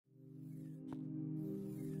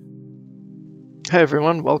Hey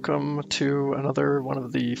everyone, welcome to another one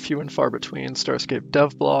of the few and far between Starscape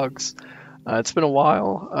dev blogs. It's been a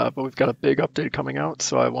while, but we've got a big update coming out,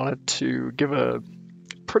 so I wanted to give a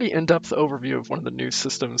pretty in-depth overview of one of the new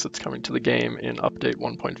systems that's coming to the game in update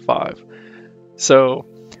 1.5. So,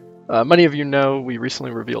 many of you know we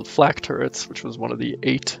recently revealed flak turrets, which was one of the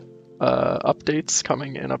 8 updates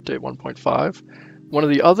coming in update 1.5. One of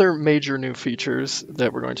the other major new features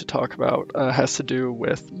that we're going to talk about has to do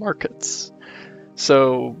with markets.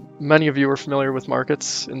 So many of you are familiar with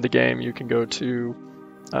markets in the game. You can go to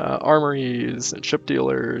armories and ship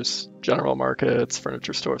dealers, general markets,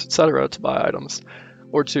 furniture stores, etc. to buy items,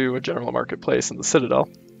 or to a general marketplace in the Citadel.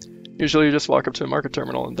 Usually you just walk up to a market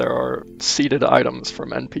terminal and there are seeded items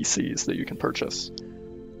from NPCs that you can purchase.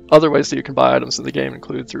 Other ways that you can buy items in the game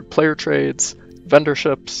include through player trades, vendor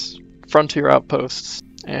ships, frontier outposts,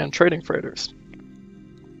 and trading freighters.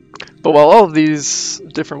 But while all of these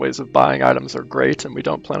different ways of buying items are great, and we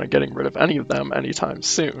don't plan on getting rid of any of them anytime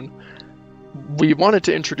soon, we wanted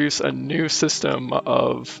to introduce a new system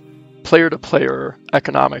of player-to-player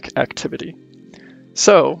economic activity.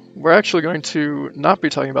 So we're actually going to not be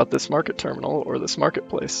talking about this market terminal or this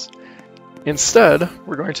marketplace. Instead,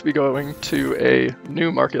 we're going to be going to a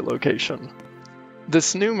new market location.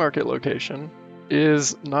 This new market location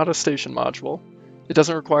is not a station module. It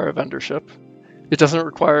doesn't require a vendor ship. It doesn't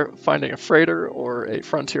require finding a freighter or a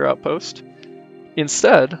frontier outpost.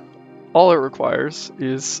 Instead, all it requires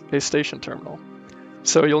is a station terminal.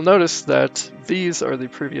 So you'll notice that these are the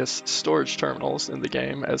previous storage terminals in the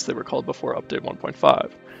game as they were called before update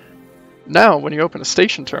 1.5. Now, when you open a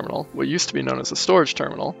station terminal, what used to be known as a storage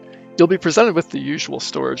terminal, you'll be presented with the usual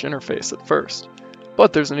storage interface at first.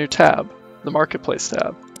 But there's a new tab, the Marketplace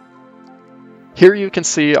tab. Here you can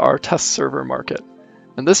see our test server market.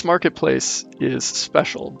 And this marketplace is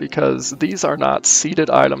special because these are not seeded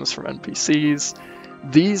items from NPCs.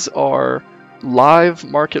 These are live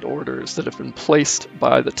market orders that have been placed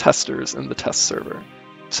by the testers in the test server.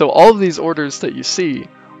 So all of these orders that you see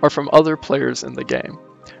are from other players in the game.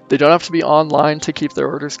 They don't have to be online to keep their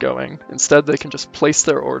orders going. Instead, they can just place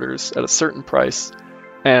their orders at a certain price,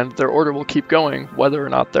 and their order will keep going whether or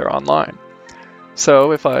not they're online.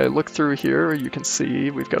 So if I look through here, you can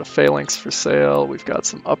see we've got a phalanx for sale, we've got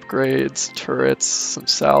some upgrades, turrets, some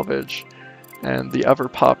salvage, and the ever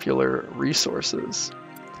popular resources.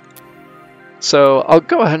 So I'll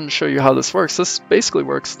go ahead and show you how this works. This basically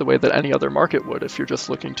works the way that any other market would if you're just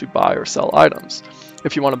looking to buy or sell items.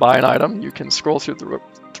 If you want to buy an item, you can scroll through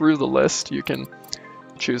the list, you can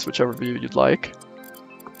choose whichever view you'd like.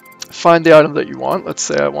 Find the item that you want. Let's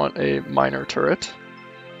say I want a miner turret.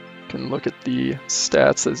 Can look at the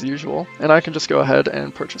stats as usual, and I can just go ahead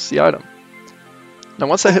and purchase the item. Now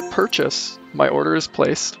once I hit purchase, my order is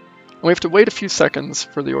placed, and we have to wait a few seconds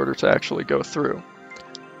for the order to actually go through.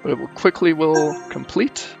 But it will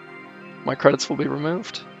complete, my credits will be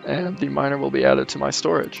removed, and the miner will be added to my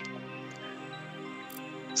storage.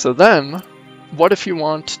 So then, what if you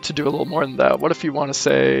want to do a little more than that? What if you want to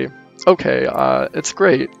say, okay, it's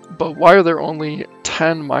great, but why are there only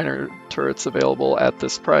 10 miner turrets available at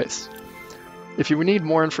this price? If you need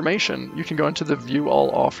more information, you can go into the View All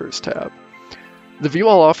Offers tab. The View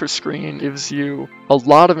All Offers screen gives you a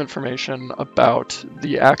lot of information about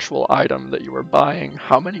the actual item that you are buying,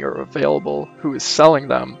 how many are available, who is selling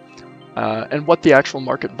them, and what the actual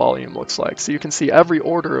market volume looks like. So you can see every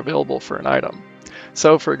order available for an item.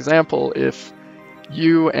 So for example, if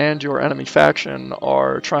you and your enemy faction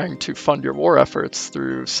are trying to fund your war efforts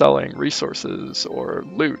through selling resources or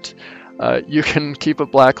loot, you can keep a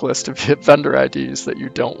blacklist of vendor IDs that you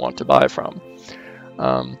don't want to buy from.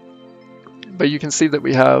 But you can see that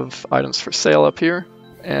we have items for sale up here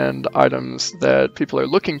and items that people are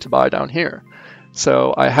looking to buy down here.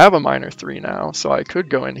 So I have a miner 3 now, so I could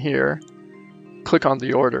go in here, click on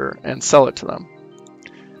the order, and sell it to them.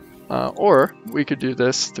 Or we could do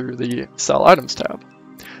this through the Sell Items tab.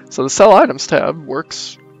 So the Sell Items tab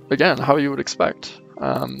works, again, how you would expect.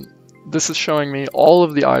 This is showing me all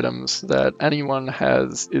of the items that anyone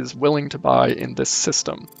is willing to buy in this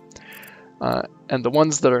system. And the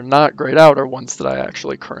ones that are not grayed out are ones that I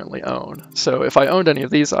actually currently own. So if I owned any of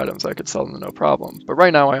these items, I could sell them no problem. But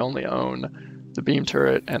right now I only own the beam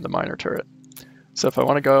turret and the miner turret. So if I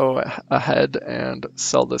want to go ahead and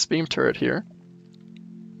sell this beam turret here,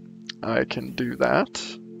 I can do that.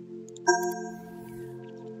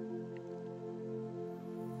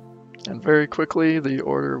 And very quickly the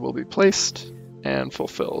order will be placed and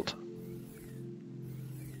fulfilled.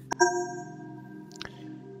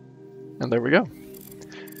 And there we go.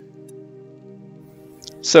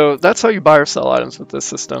 So that's how you buy or sell items with this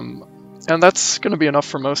system, and that's going to be enough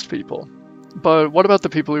for most people. But what about the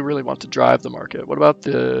people who really want to drive the market? What about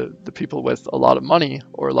the people with a lot of money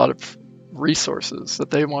or a lot of resources that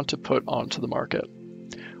they want to put onto the market?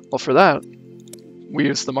 Well, for that, we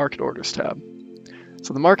use the Market Orders tab.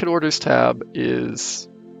 So the Market Orders tab is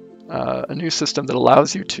a new system that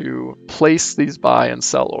allows you to place these buy and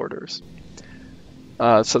sell orders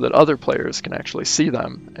so that other players can actually see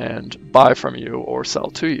them and buy from you or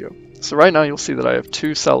sell to you. So right now you'll see that I have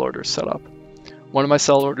 2 sell orders set up. One of my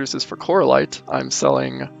sell orders is for Coralite. I'm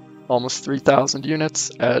selling almost 3,000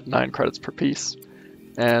 units at 9 credits per piece.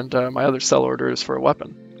 And my other sell order is for a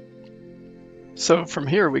weapon. So from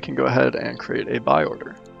here we can go ahead and create a buy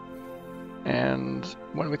order. And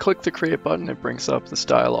when we click the create button, it brings up this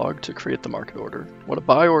dialog to create the market order. What a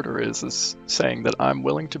buy order is saying that I'm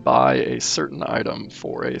willing to buy a certain item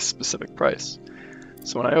for a specific price.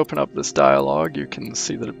 So when I open up this dialog, you can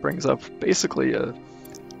see that it brings up basically a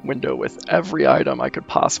window with every item I could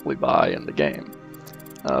possibly buy in the game.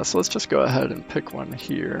 So let's just go ahead and pick one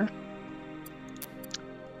here.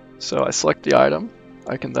 So I select the item.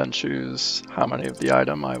 I can then choose how many of the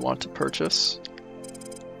item I want to purchase.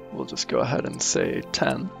 We'll just go ahead and say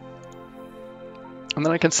 10. And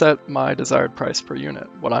then I can set my desired price per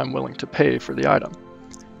unit, what I'm willing to pay for the item.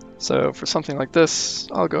 So for something like this,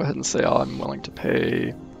 I'll go ahead and say I'm willing to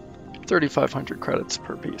pay 3,500 credits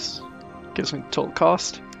per piece. Gives me the total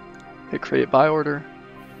cost. Hit create buy order.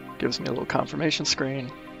 Gives me a little confirmation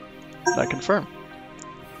screen. And I confirm.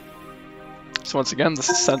 So once again, this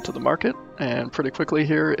is sent to the market, and pretty quickly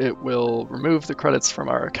here it will remove the credits from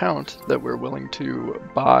our account that we're willing to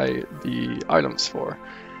buy the items for.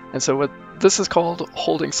 And so what this is called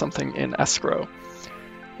holding something in escrow.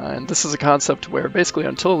 And this is a concept where basically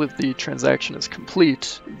until the transaction is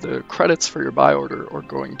complete, the credits for your buy order are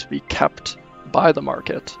going to be kept by the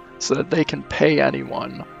market so that they can pay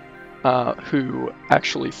anyone who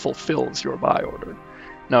actually fulfills your buy order.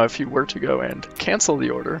 Now, if you were to go and cancel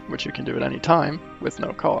the order, which you can do at any time with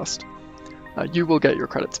no cost, you will get your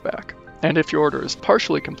credits back. And if your order is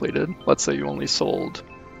partially completed, let's say you only sold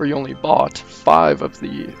or you only bought 5 of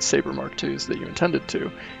the Saber Mark IIs that you intended to,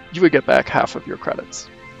 you would get back half of your credits.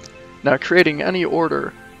 Now, creating any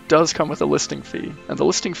order does come with a listing fee, and the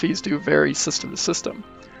listing fees do vary system to system.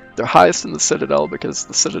 They're highest in the Citadel because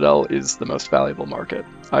the Citadel is the most valuable market.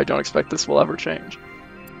 I don't expect this will ever change.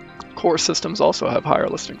 Core systems also have higher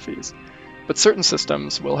listing fees, but certain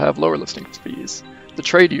systems will have lower listing fees. The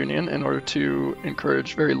trade union, in order to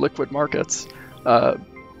encourage very liquid markets,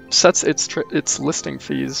 sets its listing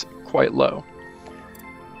fees quite low.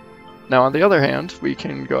 Now on the other hand, we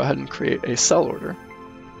can go ahead and create a sell order.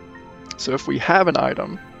 So if we have an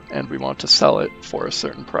item and we want to sell it for a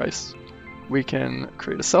certain price, we can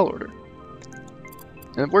create a sell order.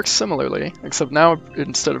 And it works similarly, except now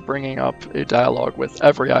instead of bringing up a dialog with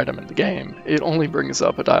every item in the game, it only brings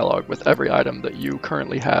up a dialog with every item that you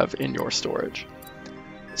currently have in your storage.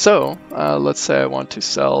 So, let's say I want to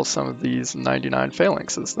sell some of these 99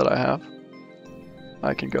 phalanxes that I have.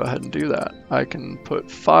 I can go ahead and do that. I can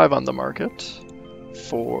put 5 on the market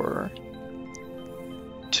for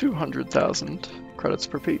 200,000 credits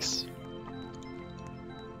per piece.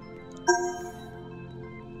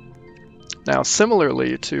 Now,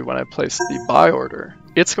 similarly to when I placed the buy order,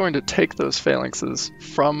 it's going to take those phalanxes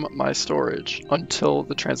from my storage until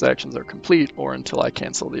the transactions are complete or until I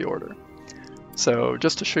cancel the order. So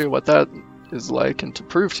just to show you what that is like and to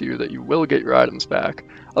prove to you that you will get your items back,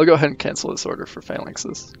 I'll go ahead and cancel this order for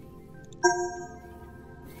phalanxes.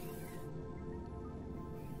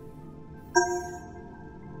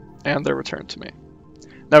 And they're returned to me.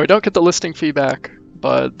 Now we don't get the listing fee back,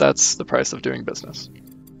 but that's the price of doing business.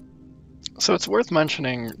 So it's worth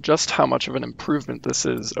mentioning just how much of an improvement this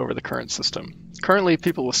is over the current system. Currently,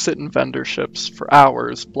 people will sit in vendor ships for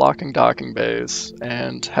hours, blocking docking bays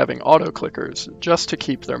and having auto clickers just to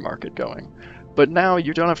keep their market going. But now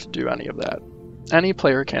you don't have to do any of that. Any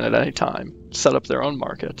player can at any time set up their own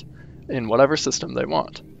market in whatever system they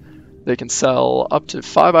want. They can sell up to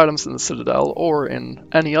 5 items in the Citadel, or in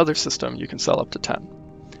any other system you can sell up to 10.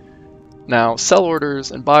 Now, sell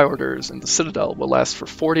orders and buy orders in the Citadel will last for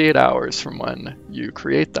 48 hours from when you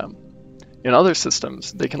create them. In other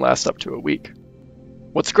systems, they can last up to a week.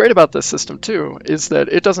 What's great about this system too is that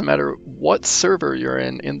it doesn't matter what server you're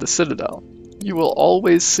in the Citadel. You will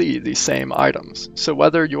always see the same items. So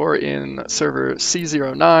whether you're in server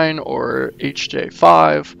C09 or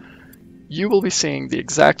HJ5, you will be seeing the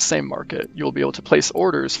exact same market. You'll be able to place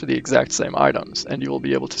orders for the exact same items, and you will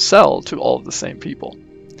be able to sell to all of the same people.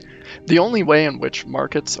 The only way in which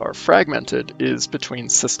markets are fragmented is between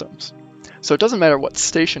systems. So it doesn't matter what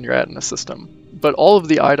station you're at in a system, but all of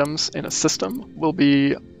the items in a system will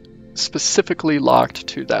be specifically locked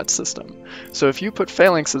to that system. So if you put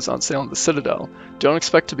phalanxes on sale in the Citadel, don't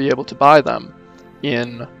expect to be able to buy them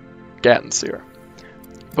in Gattenseer.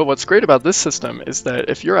 But what's great about this system is that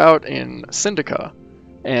if you're out in Syndica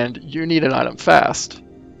and you need an item fast,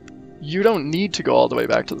 you don't need to go all the way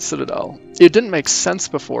back to the Citadel. It didn't make sense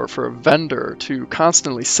before for a vendor to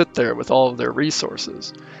constantly sit there with all of their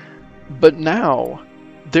resources. But now,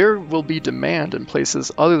 there will be demand in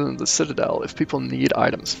places other than the Citadel if people need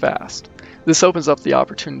items fast. This opens up the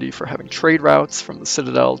opportunity for having trade routes from the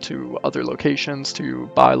Citadel to other locations to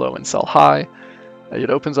buy low and sell high. It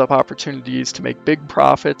opens up opportunities to make big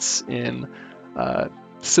profits in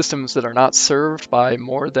systems that are not served by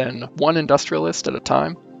more than one industrialist at a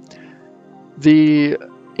time. The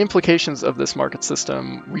implications of this market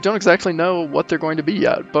system, we don't exactly know what they're going to be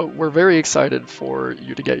yet, but we're very excited for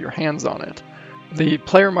you to get your hands on it. The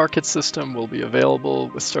player market system will be available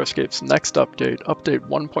with Starscape's next update, update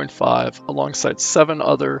 1.5, alongside 7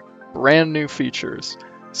 other brand new features.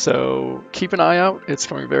 So keep an eye out, it's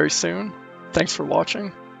coming very soon. Thanks for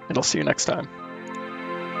watching, and I'll see you next time.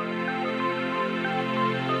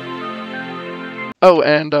 Oh,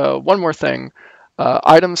 and one more thing.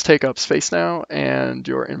 Items take up space now, and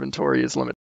your inventory is limited.